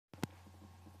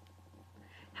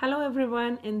Hello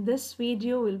everyone, in this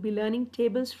video we'll be learning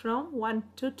tables from 1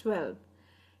 to 12.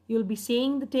 You'll be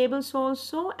seeing the tables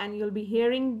also and you'll be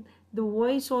hearing the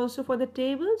voice also for the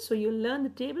table, so you'll learn the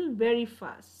table very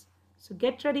fast. So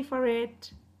get ready for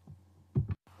it.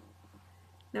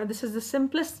 Now this is the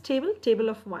simplest table, table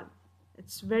of 1.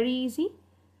 It's very easy.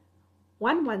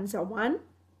 1 ones are 1,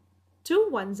 2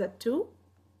 ones are 2,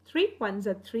 3 ones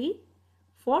are 3,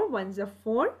 4 ones are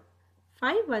 4,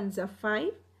 5 ones are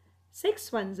 5,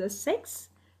 6 ones are 6,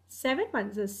 7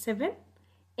 ones are 7,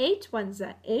 8 ones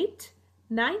are 8,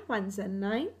 9 ones are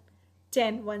 9,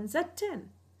 10 ones are 10.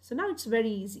 So now it's very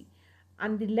easy.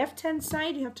 On the left hand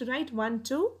side you have to write 1,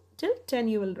 2 till 10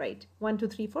 you will write. 1, 2,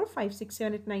 3, 4, 5, 6,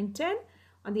 7, 8, 9, 10.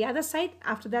 On the other side,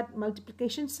 after that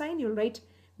multiplication sign, you'll write,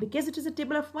 because it is a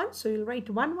table of 1, so you'll write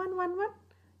 1, 1, 1, 1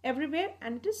 everywhere,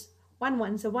 and it is 1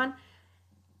 ones are 1.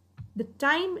 The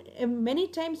time, many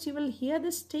times you will hear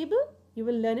this table, you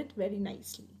will learn it very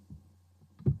nicely.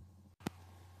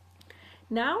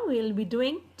 Now we will be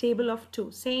doing table of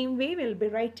 2. Same way we will be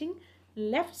writing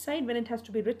left side when it has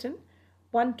to be written.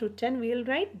 1 to 10 we will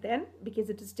write, then because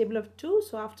it is table of 2,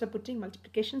 so after putting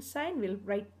multiplication sign we will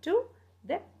write 2,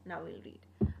 then now we will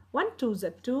read. 1 2s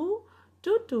are 2,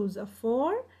 2 2s are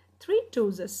 4, 3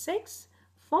 2s are 6,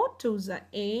 4 2s are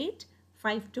 8,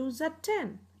 5 2s are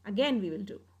 10. Again we will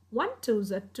do 1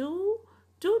 2s are 2,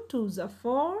 2 2s are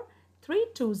 4, 3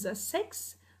 2s are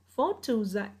 6, 4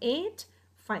 2s are 8,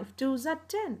 5 2s are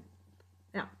 10.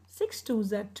 Now 6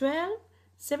 2s are 12,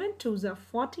 7 2s are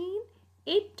 14,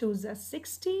 8 2s are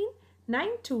 16, 9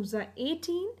 2s are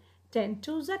 18, 10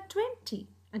 2s are 20.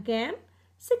 Again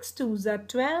 6 2s are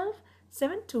 12,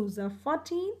 7 2s are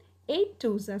 14, 8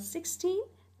 2s are 16,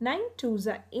 9 2s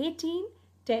are 18,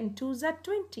 10 2s are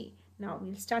 20. Now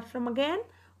we'll start from again.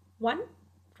 1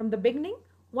 from the beginning.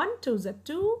 1 2s are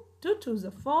 2, 2 2s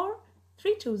are 4,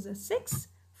 3 2s are 6,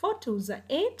 4 2s are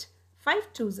 8,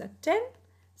 5 2s are 10,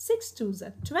 6 2s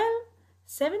are 12,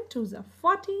 7 2s are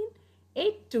 14,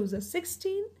 8 2s are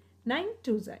 16, 9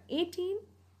 2s are 18,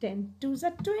 10 2s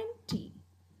are 20.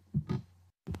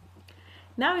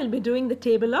 Now we'll be doing the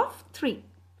table of 3.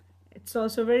 It's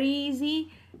also very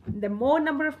easy. The more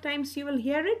number of times you will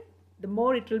hear it, the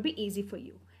more it will be easy for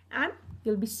you. And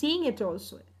you'll be seeing it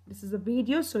also. This is a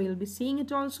video, so you'll be seeing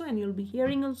it also and you'll be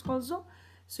hearing it also.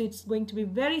 So it's going to be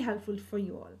very helpful for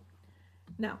you all.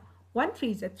 Now, 1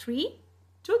 3s are 3,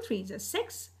 2 3s are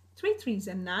 6, 3 3s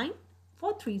are 9,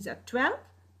 4 3s are 12,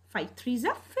 5 3s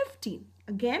are 15.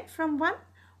 Again from 1,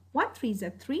 1 3s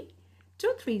are 3,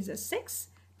 2 3s are 6,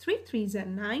 3 3s are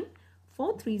 9,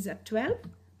 4 3s are 12,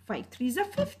 5 3s are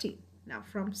 15. Now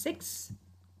from 6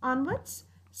 onwards,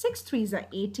 6 3s are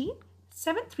 18,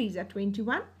 7 3s are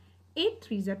 21, 8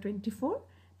 3s are 24,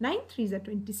 9 3s are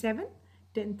 27,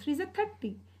 10 3s are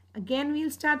 30. Again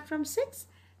we'll start from 6,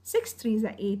 6 3s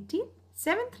are 18,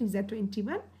 7 3s are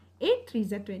 21, 8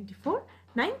 3s are 24,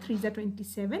 9 3s are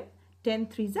 27, 10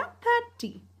 3s are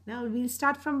 30. Now we'll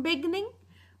start from beginning.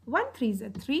 1 3s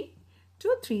are 3,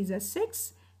 2 3s are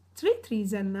 6, 3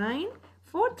 3s are 9,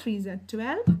 4 3s are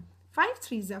 12, 5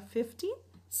 3s are 15,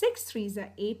 6 3s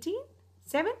are 18,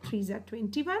 7 3s are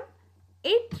 21,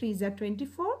 8 3s are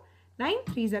 24, 9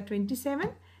 3s are 27,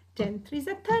 10 3s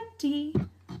are 30.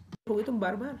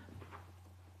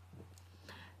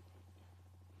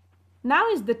 Now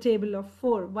is the table of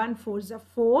 4. 1 4s are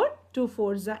 4, 2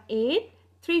 4s are 8,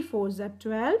 3 4s are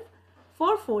 12,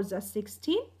 4 4s are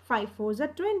 16, 5 4s are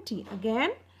 20.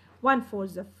 Again 1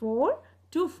 4s are 4,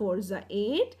 2 4s are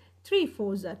 8, 3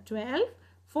 4s are 12,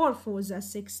 4 4s are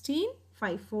 16,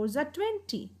 5 4s are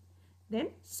 20. Then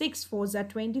 6 4s are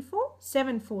 24,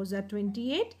 7 4s are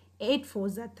 28, 8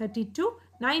 4s are 32,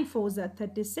 9 4s are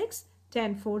 36,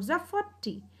 10 4s are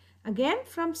 40. Again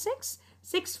from 6,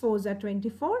 6 4s are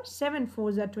 24, 7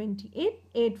 4s are 28,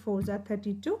 8 4s are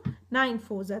 32, 9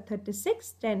 4s are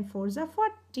 36, 10 4s are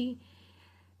 40.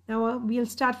 Now we'll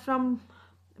start from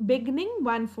beginning.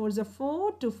 1 4s are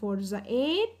 4, 2 4s are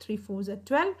 8, 3 4s are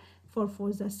 12, 4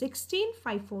 4s are 16,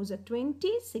 5 4s are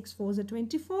 20, 6 4s are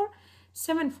 24,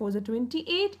 7 4s are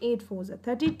 28, 8 4s are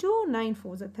 32, 9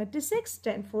 4s are 36,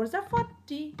 10 4s are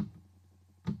 40.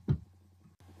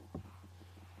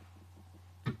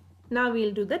 Now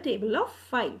we'll do the table of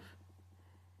 5.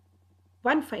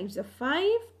 1 5s are 5,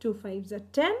 2 5s are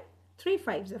 10, 3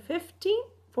 5s are 15,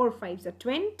 4 5s are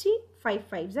 20, 5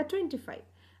 5s are 25.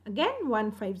 Again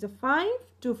 1 5s are 5,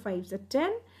 2 5s are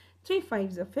 10, 3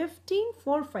 5s are 15,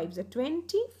 4 5s are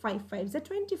 20, 5 5s are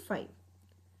 25.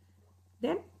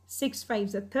 Then 6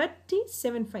 5s are 30,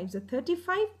 7 5s are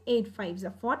 35, 8 5s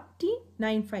are 40,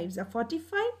 9 5s are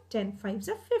 45, 10 5s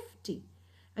are 50.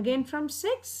 Again from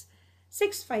 6,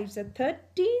 6 5s are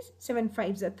 30, 7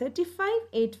 5s are 35,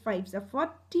 8 5s are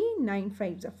 40, 9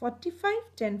 5s are 45,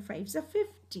 10 5s are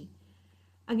 50.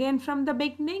 Again from the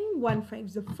beginning, 1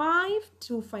 5s are 5,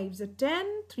 2 5s are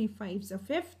 10, 3 5s are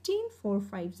 15, 4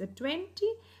 5s are 20,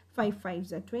 5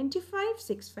 5s are 25,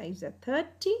 6 5s are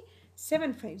 30,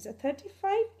 7 5s are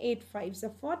 35, 8 5s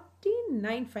are 40,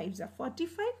 9 5s are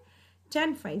 45,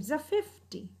 10 5s are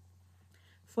 50.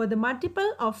 For the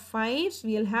multiple of 5s,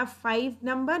 we will have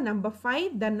number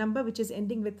 5, the number which is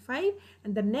ending with 5,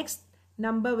 and the next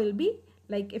number will be,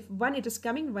 like if 1 it is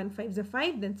coming, 1 5s are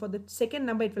 5, then for the second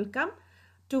number it will come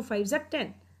 2 5s are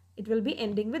 10. It will be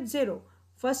ending with 0.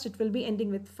 First it will be ending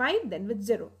with 5, then with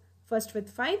 0. First with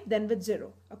 5, then with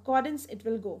 0. Accordance it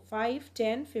will go 5,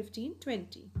 10, 15,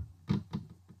 20.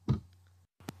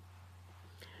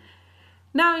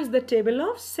 Now is the table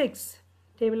of 6.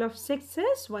 Table of 6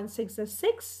 is 1 6 are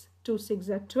 6, 2 6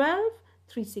 are 12,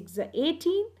 3 6 are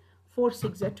 18, 4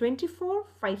 6 are 24,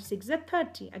 5 6 are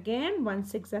 30. Again 1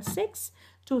 6 are 6,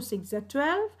 2 6 are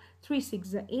 12, 3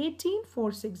 6 are 18,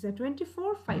 4 6 are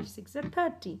 24, 5 6 are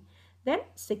 30. Then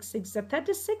 6 6 are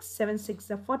 36, 7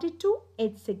 6 are 42,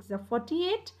 8 6 are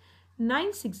 48,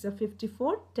 9 6 are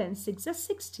 54, 10 6 are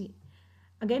 60.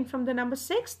 Again from the number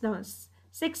 6, now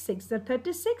 6 6 are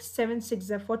 36, 7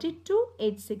 6 are 42,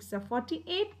 8 6 are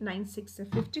 48, 9 6 are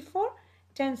 54,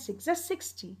 10 6 are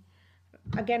 60.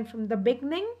 Again from the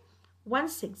beginning, 1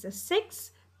 6 are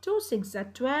 6, 2 6 are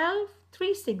 12,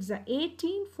 3 6 are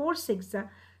 18, 4 6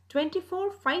 are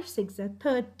 24, 5 6 are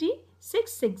 30,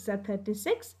 6 6 are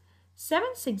 36, 7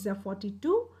 6 are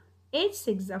 42, 8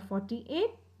 6 are 48,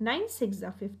 9 6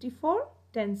 are 54,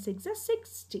 10 6 are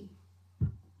 60.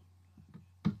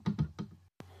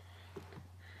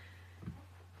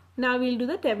 Now we'll do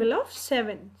the table of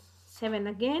 7. 7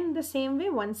 again the same way.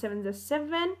 1 7s are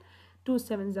 7, 2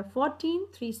 7s are 14,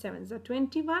 3 7s are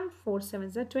 21, 4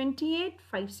 7s are 28,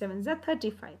 5 7s are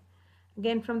 35.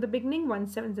 Again from the beginning, 1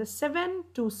 7s are 7,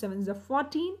 2 7s are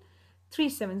 14, 3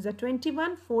 7s are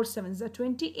 21, 4 7s are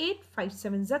 28, 5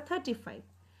 7s are 35.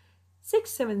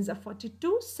 6 7s are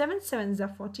 42, 7 7s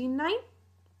are 49,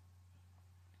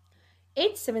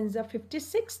 8 7s are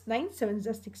 56, 9 7s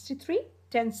are 63,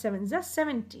 10 7s are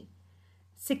 70.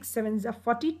 6 7s are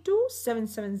 42, 7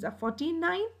 7s are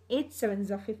 49, 8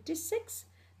 7s are 56,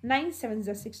 9 7s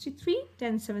are 63,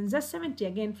 10 7s are 70.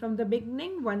 Again from the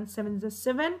beginning, 1 7s are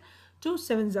 7, 2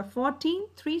 7s are 14,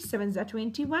 3 7s are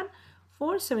 21,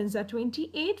 4 7s are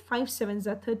 28, 5 7s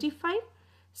are 35,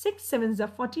 6 7s are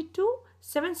 42,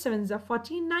 7 7s are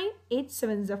 49, 8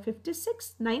 7s are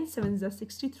 56, 9 7s are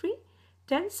 63,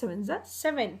 10 7s are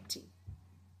 70.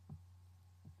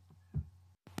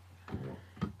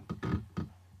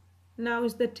 Now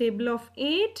is the table of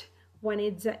 8. 1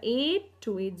 8s are 8,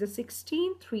 2 8s are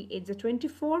 16, 3 8s are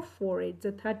 24, 4 8s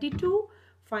are 32,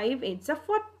 5 8s are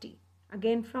 40.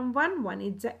 Again from 1, 1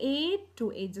 8s are 8, 2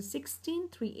 8s are 16,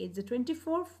 3 8s are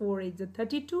 24, 4 8s are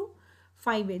 32,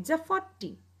 5 8s are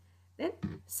 40. Then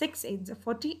 6 8s are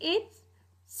 48,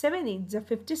 7 8s are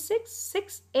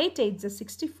 56, 8 8s are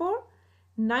 64,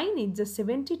 9 8s are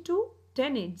 72,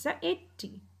 10 8s are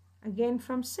 80. Again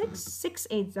from 6, 6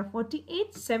 8s are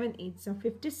 48, 7 8s are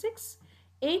 56,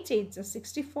 8 8s are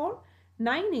 64,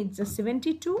 9 8s are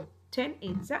 72, 10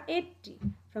 8s are 80.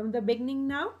 From the beginning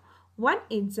now, 1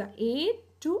 8s are 8,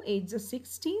 2 8s are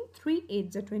 16, 3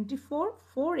 8s are 24,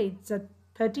 4 8s are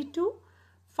 32,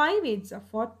 5 8s are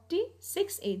 40,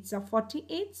 6 8s are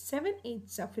 48, 7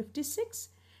 8s are 56,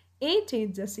 8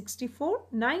 8s are 64,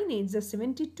 9 8s are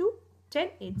 72, 10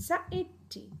 8s are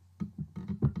 80.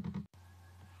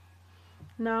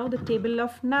 Now the table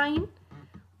of 9.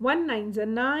 1 9s are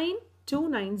 9, 2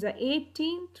 9s are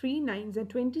 18, 3 9s are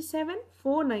 27,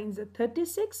 4 9s are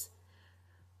 36,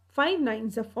 5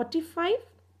 9s are 45.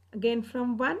 Again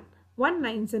from 1, 1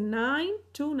 9s are 9,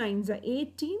 2 9s are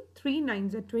 18, 3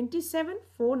 9s are 27,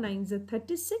 4 9s are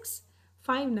 36,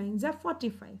 5 9s are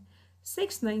 45,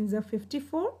 6 9s are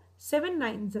 54, 7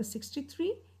 9s are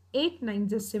 63, 8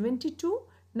 9s are 72,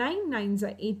 9 9s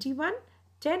are 81,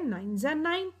 10 9s are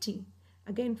 90.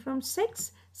 Again from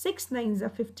 6, 6 9s are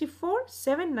 54,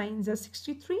 7 9s are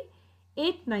 63,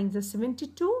 8 9s are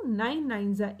 72, 9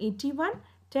 9s are 81,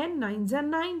 10 9s are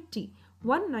 90.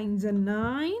 1 9s are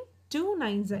 9, 2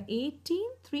 9s are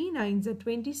 18, 3 9s are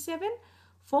 27,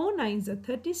 4 9s are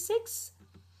 36,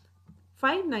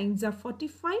 5 9s are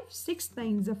 45, 6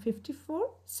 9s are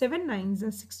 54, 7 9s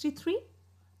are 63,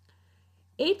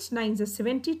 8 9s are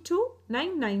 72,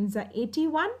 9 9s are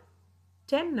 81,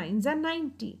 10 9s are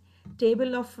 90.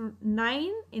 Table of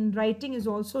 9 in writing is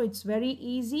also, it's very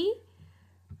easy.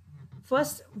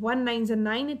 First 1 9s are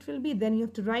 9 it will be, then you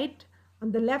have to write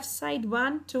On the left side,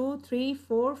 1, 2, 3,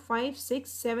 4, 5, 6,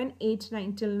 7, 8,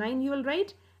 9. Till 9 you will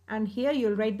write, and here you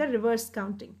will write the reverse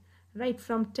counting. Right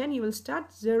from 10 you will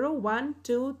start 0, 1,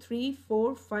 2, 3,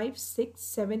 4, 5, 6,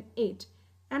 7, 8.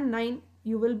 And 9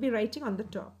 you will be writing on the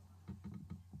top.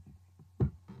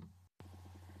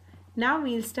 Now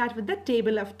we will start with the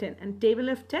table of 10. And table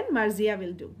of 10 Marzia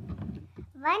will do.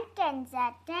 1 tens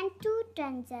are 10, 2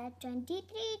 tens are 20,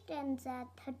 3 tens are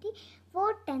 30,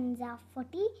 4 tens are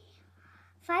 40,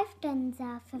 5 tens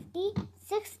are 50,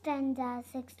 6 tens are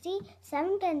 60,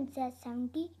 7 tens are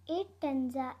 70, 8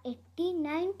 tens are 80,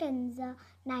 9 tens are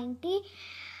 90,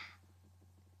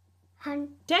 10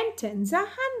 tens are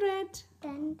 100.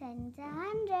 10 tens are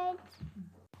 100.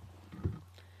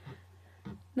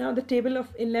 Now the table of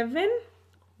 11.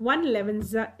 1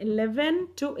 11s are 11,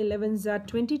 2 11s are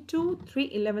 22, 3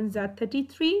 11s are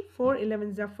 33, 4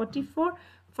 11s are 44,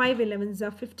 5 11s are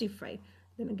 55.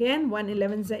 Then again 1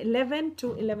 11s are 11, 2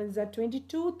 11s are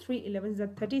 22, 3 11s are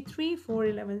 33, 4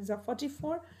 11s are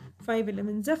 44, 5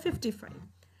 11s are 55.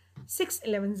 6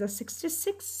 11s are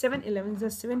 66, 7 11s are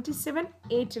 77,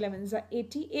 8 11s are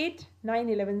 88, 9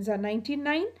 11s are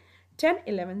 99, 10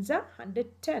 11s are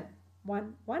 110.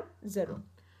 1 1 0.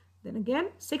 Then again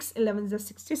 6 11s are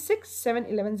 66, 7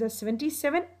 11s are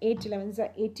 77, 8 11s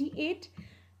are 88,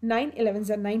 9 11s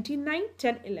are 99,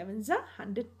 10 11s are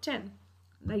 110.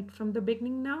 Right from the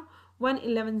beginning now. 1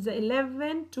 11s are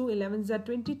 11, 2 11s are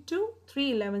 22,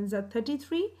 3 11s are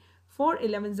 33, 4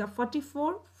 11s are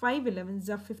 44, 5 11s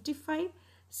are 55,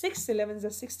 6 11s are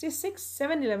 66,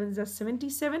 7 11s are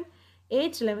 77,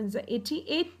 8 11s are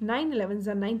 88, 9 11s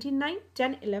are 99,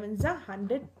 10 11s are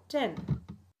 110.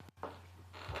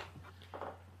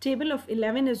 Table of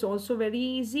 11 is also very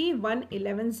easy. 1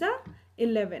 11s are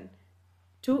 11.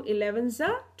 2 11s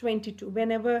are 22.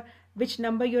 Whenever, which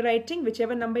number you're writing,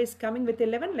 whichever number is coming with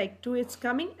 11, like 2 is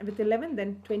coming with 11,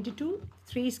 then 22,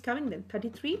 3 is coming, then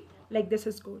 33, like this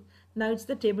is good. Now it's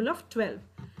the table of 12.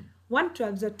 1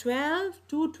 12s are 12,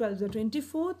 2 12s are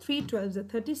 24, 3 12s are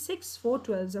 36, 4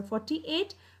 12s are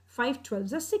 48, 5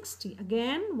 12s are 60.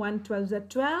 Again, 1 12s are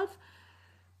 12,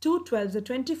 2 12s are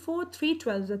 24, 3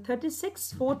 12s are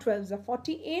 36, 4 12s are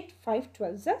 48, 5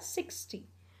 12s are 60.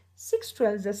 6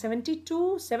 12s are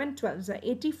 72, 7 12s are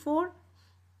 84,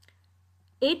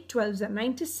 8 12s are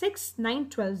 96, 9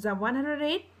 12s are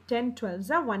 108, 10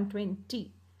 12s are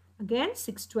 120. Again,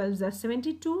 6 12s are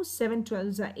 72, 7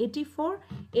 12s are 84,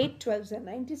 8 12s are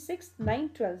 96, 9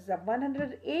 12s are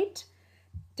 108,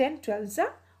 10 12s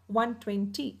are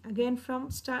 120. Again from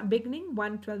beginning,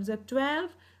 1 12s are 12,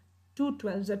 2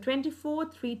 12s are 24,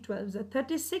 3 12s are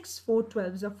 36, 4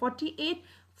 12s are 48,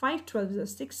 5 12s are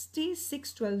 60,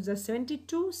 6 12s are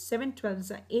 72, 7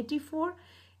 12s are 84,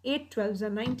 8 12s are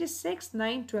 96,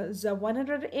 9 12s are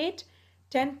 108,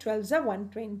 10 12s are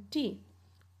 120.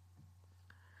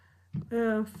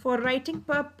 For writing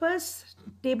purpose,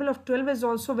 table of 12 is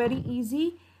also very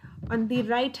easy. On the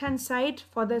right hand side,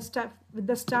 for the start, with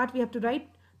the start we have to write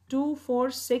 2,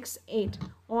 4, 6, 8.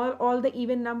 All the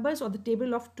even numbers or the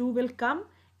table of 2 will come,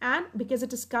 and because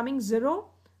it is coming 0,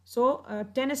 so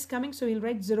 10 is coming, so you'll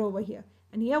write 0 over here.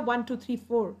 And here 1, 2, 3,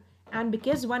 4. And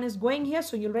because 1 is going here,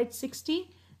 so you'll write 60.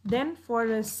 Then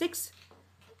for 6,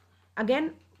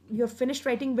 again you're finished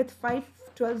writing with 5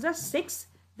 12s are 6.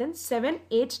 Then 7,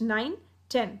 8, 9,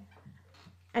 10.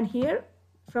 And here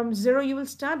from 0 you will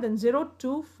start, then 0,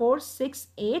 2, 4, 6,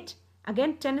 8.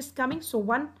 Again 10 is coming, so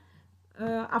 1,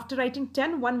 after writing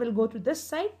 10, 1 will go to this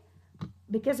side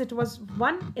because it was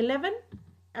 1, 11,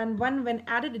 and 1 when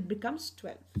added it becomes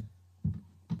 12.